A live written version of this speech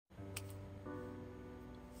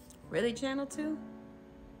Really, Channel 2?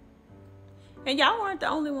 And y'all weren't the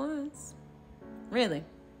only ones. Really.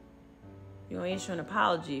 You're going to issue an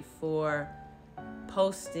apology for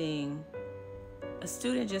posting a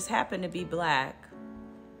student just happened to be black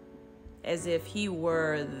as if he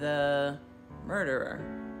were the murderer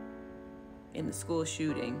in the school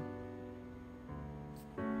shooting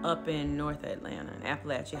up in North Atlanta, an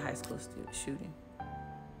Appalachia High School shooting.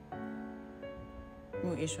 You're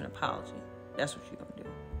going to issue an apology. That's what you're going to do.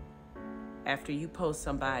 After you post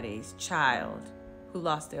somebody's child who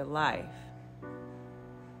lost their life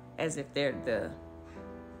as if they're the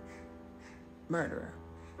murderer.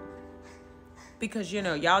 Because, you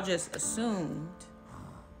know, y'all just assumed,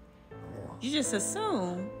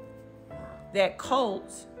 that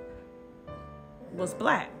Colt was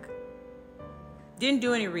black. Didn't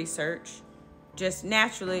do any research. Just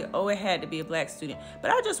naturally, it had to be a black student. But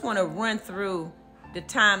I just want to run through the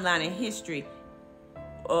timeline and history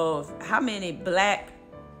of how many black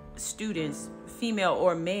students, female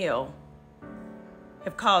or male,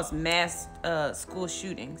 have caused mass school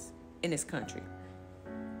shootings in this country.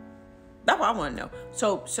 That's what I want to know.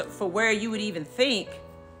 So for where you would even think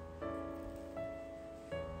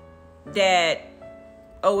that,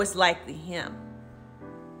 it's likely him.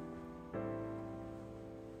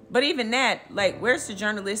 But even that, like, where's the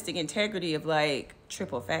journalistic integrity of, like,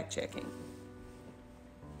 triple fact checking?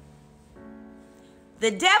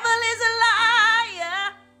 The devil is a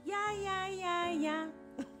liar. Yeah.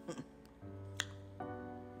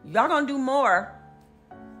 Y'all gonna do more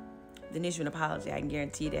than issue an apology. I can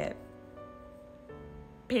guarantee that.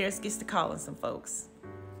 Paris gets to calling some folks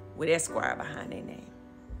with Esquire behind their name.